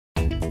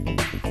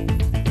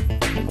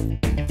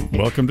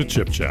Welcome to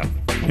Chip Chat,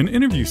 an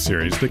interview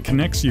series that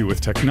connects you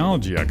with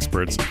technology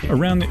experts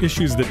around the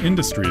issues that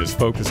industry is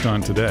focused on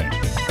today.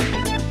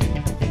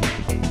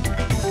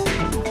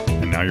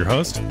 And now your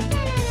host,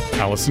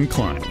 Allison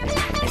Klein.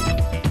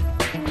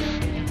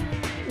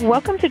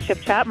 Welcome to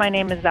Chip Chat. My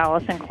name is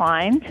Allison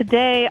Klein.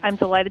 Today, I'm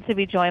delighted to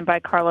be joined by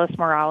Carlos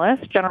Morales,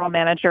 General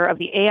Manager of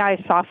the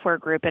AI Software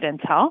Group at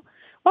Intel.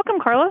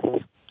 Welcome,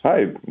 Carlos.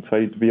 Hi,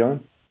 excited to be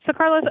on. So,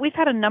 Carlos, we've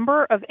had a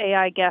number of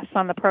AI guests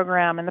on the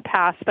program in the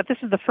past, but this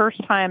is the first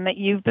time that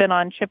you've been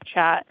on Chip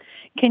Chat.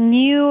 Can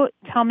you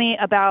tell me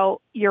about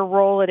your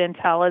role at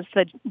Intel as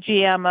the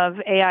GM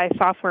of AI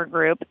Software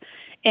Group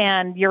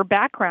and your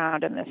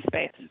background in this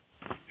space?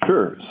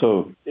 Sure.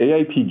 So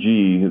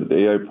AIPG,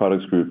 the AI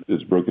Products Group,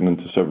 is broken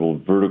into several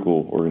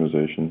vertical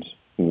organizations.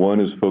 One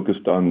is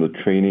focused on the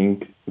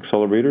training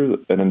accelerator, the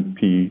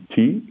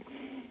NNPT.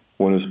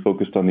 One is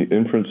focused on the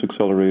inference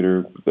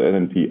accelerator, the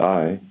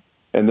NNPI.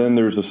 And then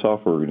there's a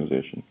software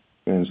organization.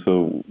 And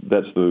so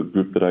that's the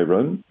group that I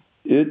run.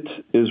 It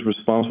is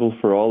responsible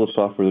for all the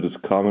software that is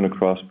common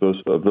across both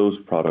of those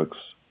products,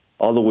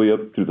 all the way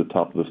up to the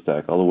top of the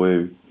stack, all the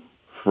way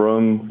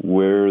from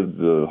where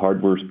the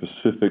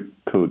hardware-specific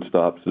code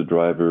stops, the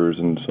drivers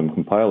and some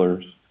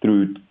compilers,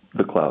 through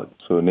the cloud,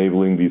 so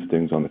enabling these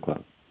things on the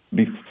cloud.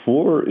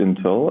 Before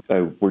Intel,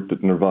 I worked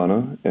at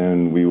Nirvana,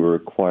 and we were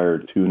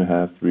acquired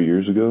 3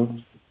 years ago.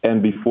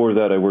 And before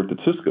that, I worked at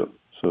Cisco.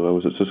 So I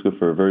was at Cisco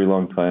for a very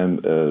long time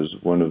as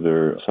one of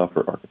their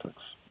software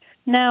architects.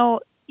 Now,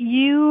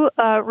 you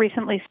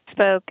recently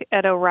spoke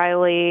at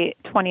O'Reilly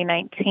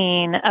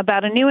 2019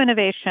 about a new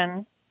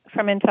innovation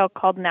from Intel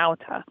called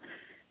Nauta.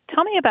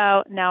 Tell me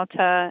about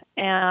Nauta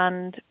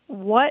and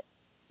what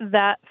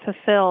that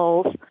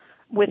fulfills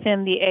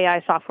within the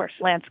AI software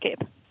landscape.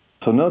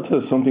 So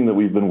Nauta is something that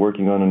we've been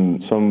working on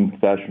in some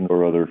fashion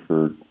or other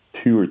for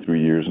 2 or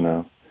 3 years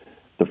now.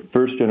 The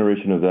first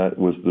generation of that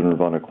was the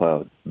Nirvana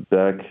Cloud.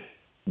 Back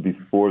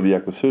before the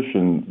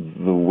acquisition,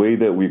 the way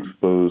that we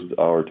exposed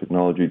our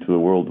technology to the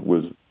world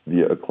was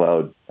via a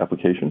cloud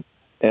application.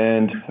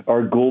 And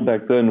our goal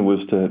back then was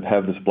to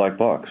have this black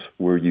box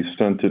where you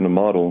sent in a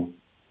model.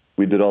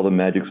 We did all the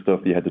magic stuff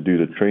you had to do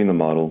to train the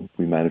model.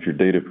 We managed your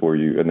data for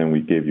you, and then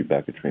we gave you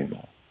back a trained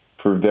model.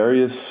 For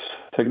various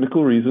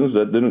technical reasons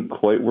that didn't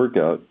quite work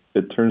out,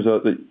 it turns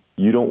out that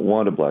you don't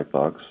want a black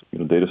box.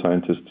 Data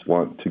scientists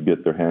want to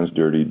get their hands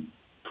dirty,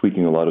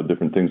 tweaking a lot of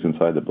different things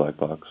inside the black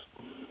box.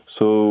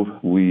 So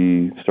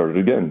we started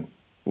again.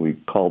 We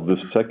called this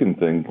second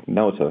thing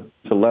Nauta.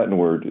 It's a Latin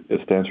word.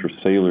 It stands for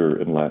sailor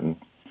in Latin.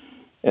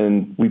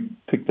 And we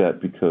picked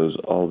that because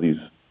all these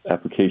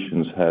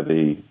applications have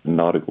a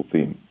nautical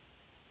theme.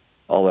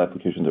 All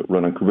applications that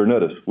run on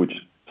Kubernetes, which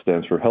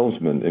stands for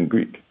helmsman in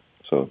Greek.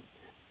 So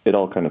it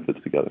all kind of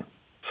fits together.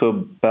 So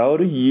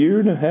about 1.5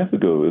 years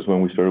ago is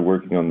when we started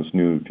working on this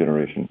new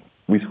generation.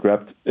 We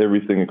scrapped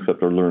everything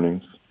except our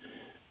learnings.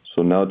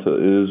 So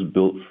Nauta is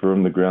built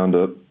from the ground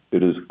up.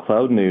 It is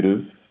cloud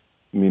native,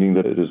 meaning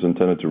that it is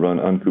intended to run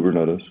on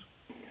Kubernetes.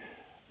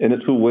 And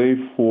it's a way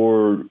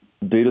for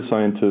data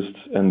scientists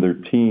and their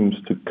teams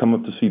to come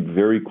up to speed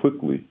very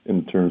quickly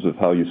in terms of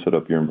how you set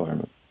up your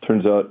environment.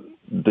 Turns out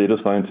data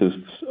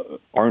scientists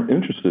aren't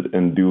interested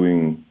in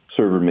doing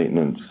server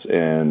maintenance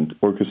and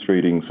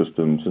orchestrating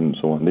systems and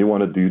so on. They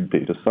want to do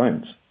data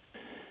science.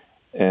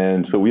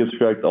 And so we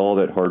abstract all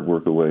that hard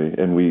work away,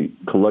 and we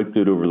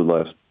collected over the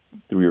last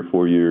 3 or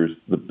 4 years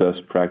the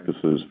best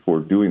practices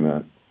for doing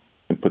that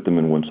and put them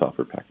in one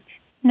software package.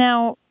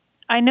 Now,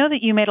 I know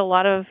that you made a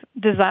lot of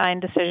design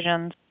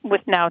decisions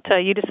with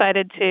Nauta. You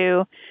decided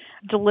to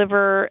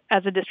deliver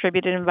as a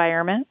distributed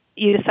environment.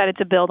 You decided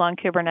to build on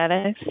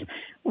Kubernetes.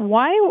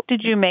 Why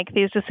did you make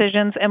these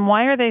decisions, and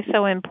why are they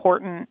so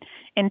important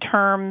in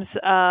terms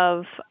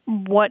of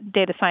what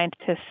data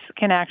scientists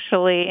can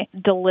actually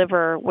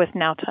deliver with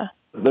Nauta?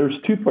 There's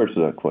 2 parts to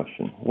that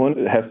question. One,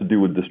 it has to do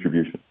with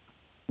distribution.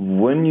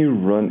 When you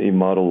run a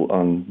model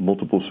on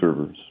multiple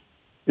servers,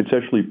 it's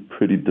actually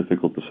pretty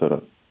difficult to set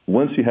up.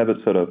 Once you have it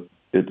set up,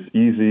 it's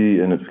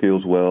easy and it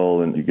scales well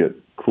and you get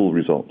cool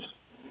results.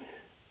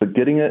 But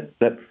getting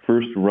that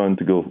first run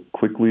to go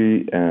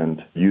quickly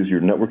and use your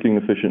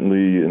networking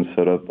efficiently and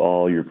set up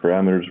all your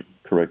parameters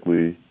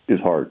correctly is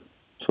hard.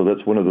 So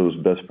that's one of those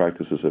best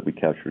practices that we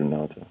captured in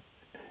Nauta.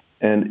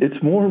 And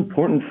it's more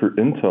important for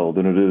Intel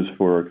than it is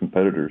for our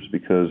competitors,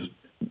 because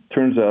it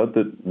turns out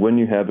that when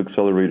you have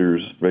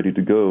accelerators ready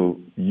to go,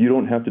 you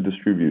don't have to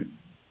distribute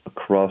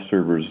across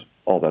servers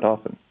all that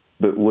often.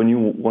 But when you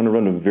want to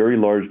run a very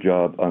large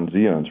job on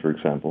Xeons, for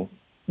example,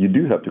 you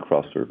do have to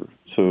cross server.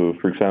 So,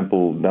 for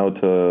example,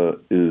 Nauta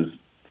is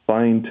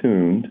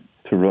fine-tuned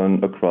to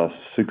run across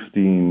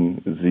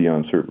 16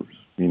 Xeon servers,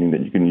 meaning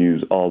that you can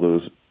use all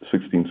those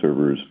 16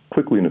 servers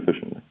quickly and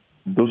efficiently.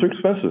 Those are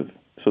expensive.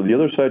 So the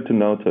other side to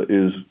Nauta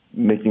is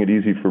making it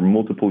easy for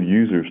multiple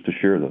users to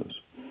share those.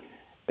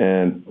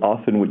 And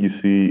often what you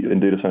see in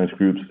data science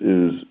groups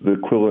is the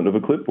equivalent of a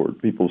clipboard.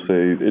 People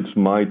say, it's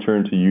my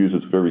turn to use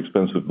this very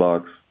expensive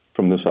box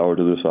from this hour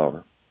to this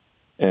hour.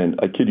 And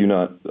I kid you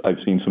not, I've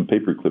seen some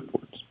paper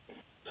clipboards.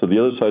 So the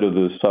other side of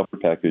the software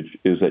package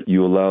is that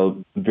you allow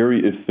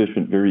very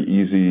efficient, very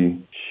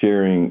easy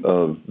sharing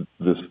of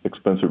this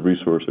expensive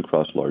resource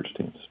across large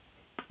teams.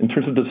 In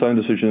terms of design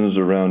decisions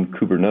around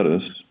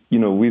Kubernetes,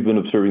 we've been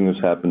observing this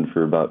happen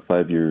for about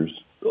 5 years,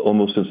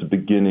 almost since the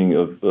beginning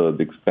of the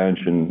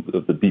expansion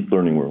of the deep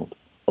learning world.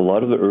 A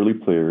lot of the early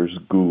players,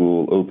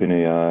 Google,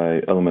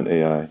 OpenAI, Element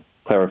AI,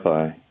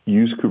 Clarifai,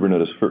 used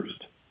Kubernetes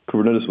first.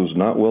 Kubernetes was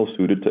not well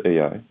suited to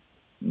AI,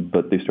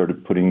 but they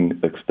started putting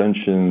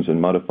extensions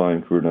and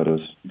modifying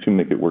Kubernetes to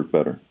make it work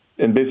better.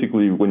 And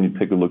basically, when you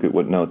take a look at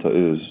what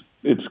Nauta is,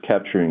 it's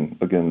capturing,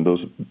 again,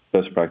 those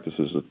best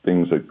practices, the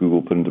things that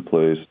Google put into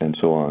place and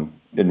so on,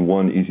 in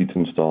one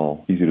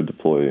easy-to-install,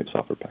 easy-to-deploy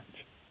software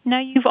package. Now,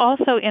 you've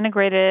also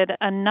integrated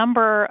a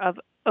number of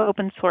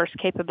open source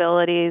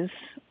capabilities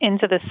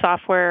into the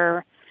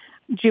software,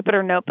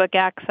 Jupyter Notebook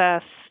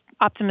Access,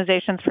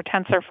 optimizations for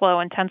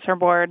TensorFlow and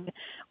TensorBoard.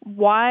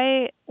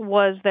 Why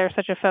was there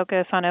such a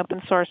focus on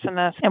open source in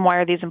this, and why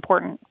are these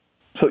important?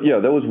 So,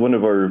 that was one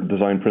of our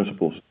design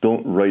principles.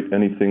 Don't write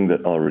anything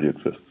that already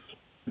exists.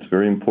 It's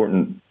very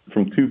important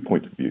from 2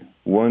 points of view.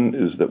 One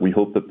is that we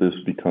hope that this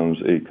becomes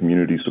a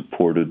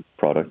community-supported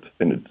product,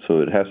 and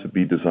so it has to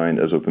be designed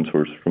as open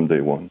source from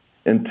day one.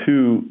 And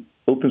 2,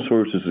 open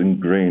source is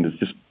ingrained as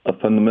just a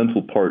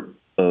fundamental part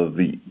of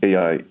the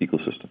AI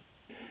ecosystem.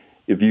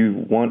 If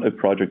you want a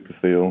project to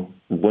fail,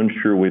 one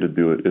sure way to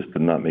do it is to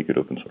not make it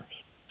open source.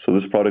 So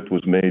this product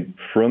was made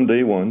from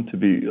day one to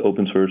be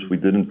open source. We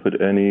didn't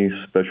put any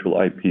special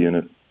IP in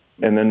it.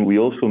 And then we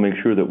also make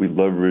sure that we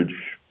leverage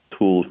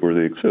tools where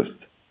they exist.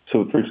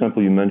 So, for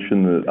example, you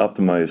mentioned the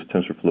optimized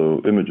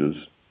TensorFlow images.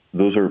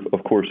 Those are,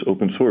 of course,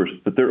 open source,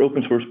 but they're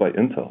open source by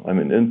Intel. I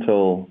mean,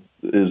 Intel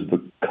is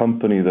the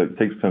company that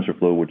takes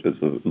TensorFlow, which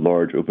is a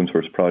large open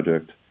source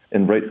project,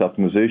 and writes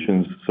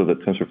optimizations so that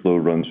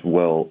TensorFlow runs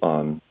well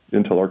on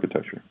Intel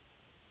architecture.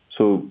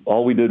 So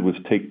all we did was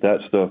take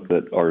that stuff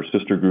that our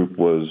sister group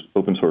was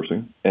open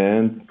sourcing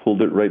and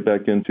pulled it right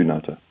back into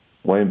Nauta.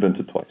 Why invent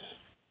it twice?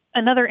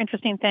 Another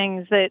interesting thing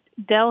is that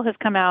Dell has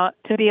come out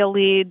to be a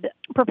lead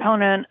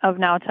proponent of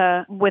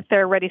Nauta with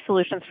their Ready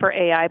Solutions for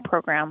AI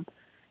program.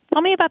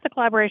 Tell me about the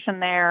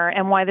collaboration there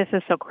and why this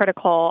is so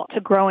critical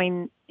to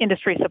growing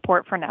industry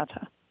support for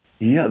Nauta.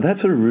 Yeah,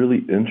 that's a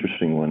really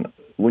interesting one.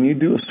 When you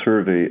do a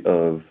survey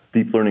of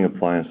deep learning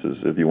appliances,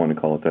 if you want to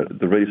call it that,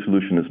 the Ready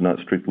solution is not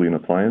strictly an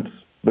appliance,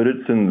 but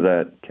it's in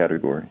that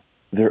category.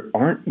 There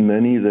aren't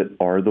many that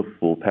are the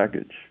full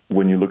package.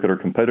 When you look at our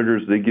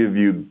competitors, they give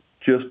you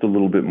just a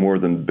little bit more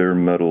than bare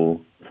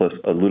metal plus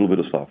a little bit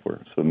of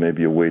software. So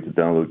maybe a way to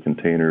download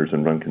containers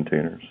and run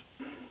containers.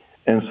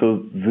 And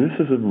so this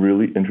is a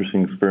really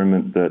interesting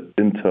experiment that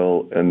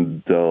Intel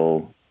and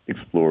Dell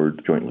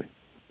explored jointly.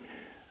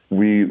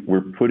 We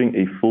were putting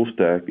a full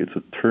stack. It's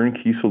a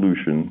turnkey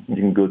solution. You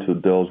can go to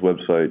Dell's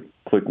website,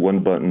 click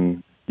one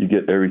button, you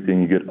get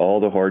everything. You get all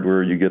the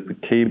hardware. You get the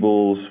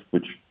cables,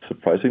 which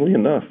surprisingly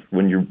enough,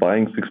 when you're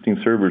buying 16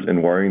 servers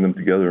and wiring them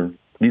together,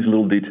 these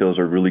little details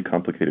are really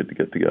complicated to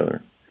get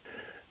together.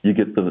 You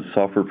get the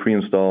software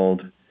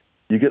pre-installed.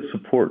 You get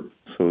support.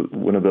 So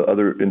one of the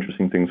other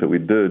interesting things that we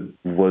did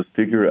was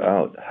figure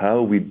out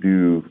how we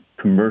do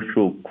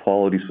commercial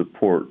quality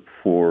support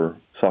for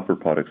software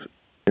products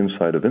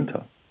inside of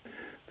Intel.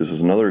 This is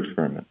another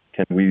experiment.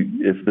 Can we,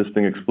 if this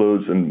thing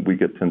explodes and we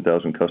get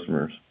 10,000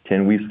 customers,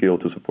 can we scale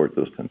to support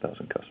those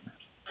 10,000 customers?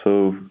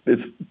 So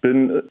it's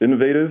been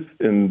innovative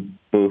in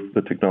both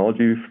the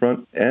technology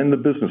front and the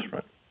business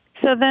front.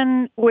 So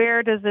then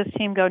where does this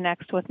team go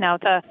next with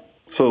Nauta?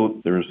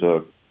 So there's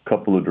a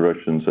couple of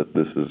directions that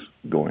this is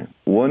going.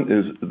 One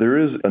is there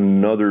is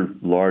another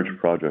large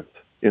project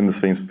in the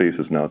same space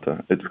as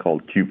Nauta. It's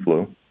called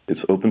Kubeflow. It's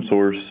open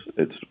source.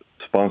 It's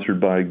sponsored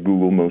by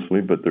Google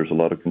mostly, but there's a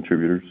lot of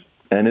contributors.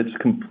 And it's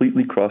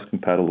completely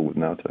cross-compatible with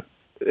Nauta.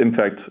 In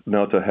fact,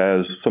 Nauta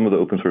has some of the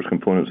open source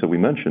components that we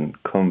mentioned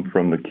come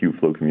from the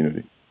Kubeflow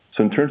community.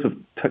 So in terms of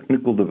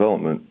technical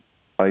development,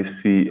 I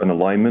see an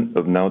alignment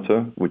of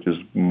Nauta, which is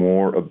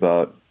more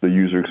about the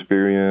user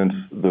experience,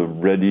 the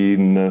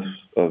readiness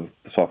of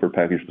the software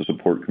package to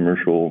support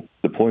commercial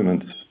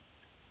deployments.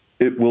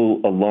 It will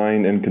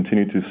align and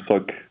continue to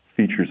suck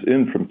features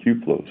in from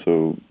Kubeflow.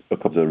 So a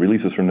couple of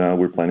releases from now,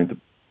 we're planning to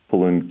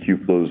pull in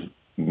Kubeflow's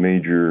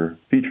major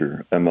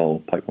feature,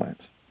 ML pipelines.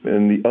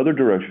 And the other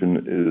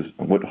direction is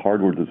what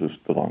hardware does this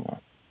belong on?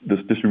 This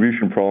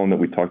distribution problem that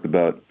we talked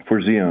about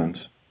for Xeons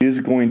is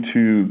going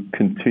to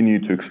continue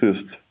to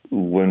exist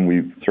when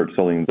we start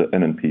selling the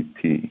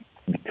NNPT,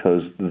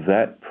 because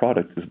that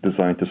product is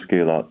designed to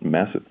scale out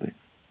massively.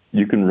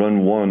 You can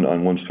run one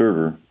on one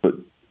server, but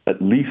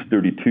at least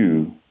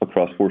 32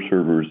 across 4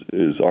 servers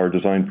is our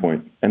design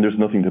point, and there's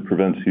nothing that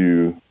prevents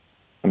you.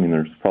 I mean,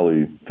 there's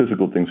probably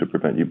physical things that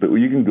prevent you, but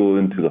you can go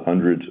into the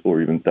hundreds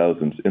or even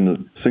thousands in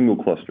a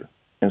single cluster.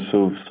 And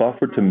so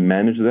software to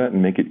manage that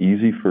and make it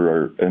easy for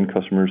our end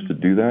customers to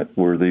do that,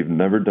 where they've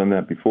never done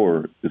that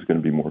before, is going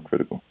to be more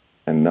critical.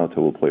 And Nauta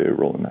will play a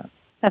role in that.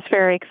 That's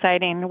very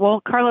exciting.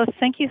 Well, Carlos,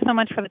 thank you so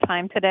much for the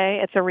time today.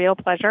 It's a real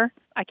pleasure.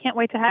 I can't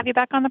wait to have you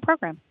back on the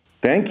program.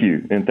 Thank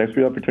you. And thanks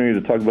for the opportunity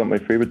to talk about my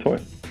favorite toy.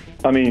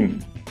 I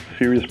mean,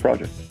 serious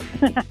project.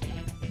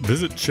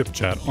 Visit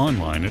ChipChat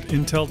online at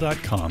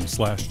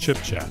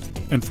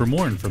intel.com/chipchat. And for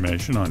more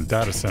information on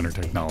data center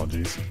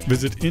technologies,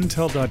 visit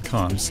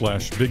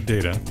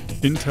intel.com/bigdata,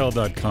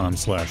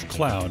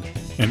 intel.com/cloud,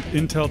 and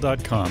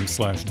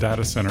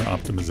intel.com/data center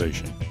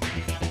optimization.